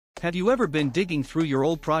Have you ever been digging through your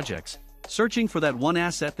old projects, searching for that one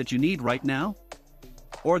asset that you need right now?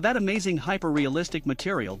 Or that amazing hyper-realistic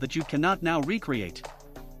material that you cannot now recreate?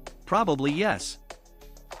 Probably yes.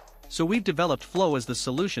 So we've developed Flow as the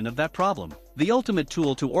solution of that problem, the ultimate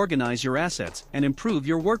tool to organize your assets and improve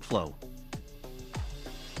your workflow.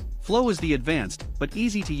 Flow is the advanced, but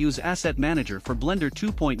easy-to-use asset manager for Blender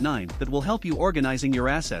 2.9 that will help you organizing your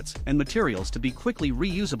assets and materials to be quickly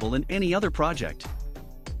reusable in any other project.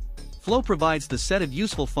 Flow provides the set of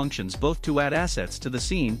useful functions both to add assets to the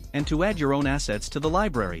scene and to add your own assets to the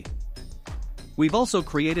library. We've also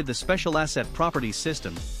created the Special Asset Properties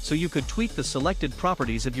system, so you could tweak the selected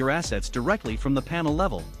properties of your assets directly from the panel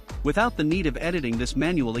level, without the need of editing this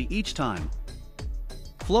manually each time.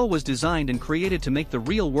 Flow was designed and created to make the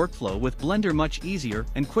real workflow with Blender much easier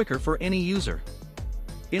and quicker for any user.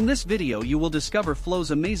 In this video you will discover Flow's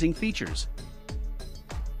amazing features.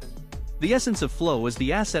 The essence of Flow is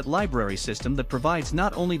the asset library system that provides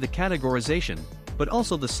not only the categorization, but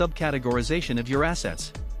also the subcategorization of your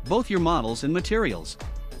assets, both your models and materials.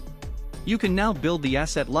 You can now build the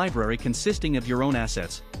asset library consisting of your own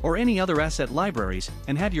assets, or any other asset libraries,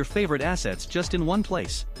 and have your favorite assets just in one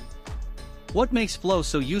place. What makes Flow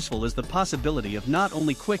so useful is the possibility of not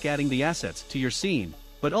only quick adding the assets to your scene,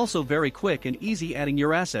 but also very quick and easy adding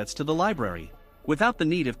your assets to the library, without the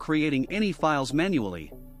need of creating any files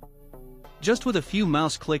manually. Just with a few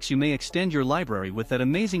mouse clicks you may extend your library with that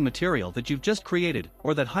amazing material that you've just created,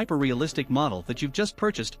 or that hyper-realistic model that you've just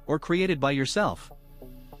purchased or created by yourself.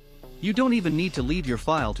 You don't even need to leave your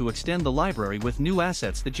file to extend the library with new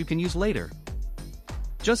assets that you can use later.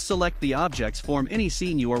 Just select the objects from any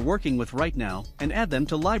scene you are working with right now and add them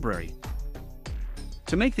to library.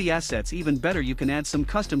 To make the assets even better, you can add some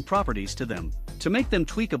custom properties to them, to make them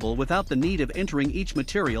tweakable without the need of entering each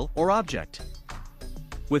material or object.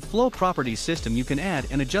 With Flow Properties system you can add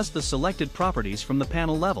and adjust the selected properties from the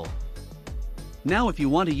panel level. Now if you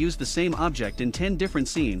want to use the same object in 10 different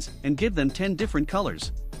scenes and give them 10 different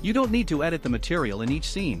colors, you don't need to edit the material in each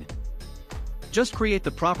scene. Just create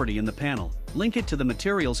the property in the panel, link it to the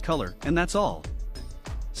material's color, and that's all.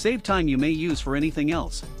 Save time you may use for anything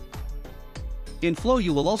else. In Flow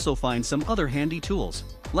you will also find some other handy tools,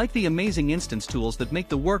 like the amazing instance tools that make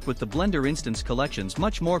the work with the Blender instance collections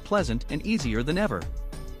much more pleasant and easier than ever.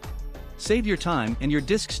 Save your time and your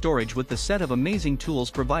disk storage with the set of amazing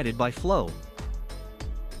tools provided by Flow.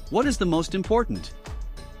 What is the most important?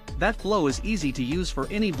 That Flow is easy to use for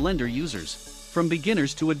any Blender users, from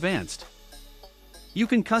beginners to advanced. You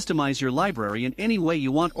can customize your library in any way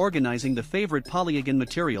you want, organizing the favorite polygon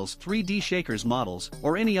materials, 3D shakers models,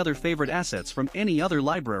 or any other favorite assets from any other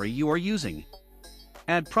library you are using.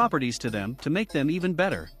 Add properties to them to make them even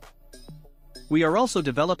better. We are also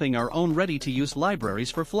developing our own ready-to-use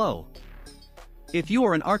libraries for Flow. If you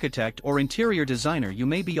are an architect or interior designer, you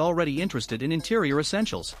may be already interested in Interior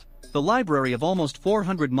Essentials, the library of almost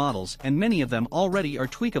 400 models, and many of them already are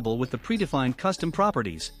tweakable with the predefined custom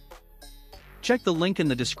properties. Check the link in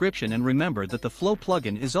the description and remember that the Flow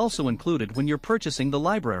plugin is also included when you're purchasing the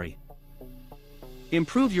library.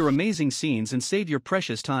 Improve your amazing scenes and save your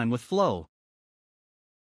precious time with Flow.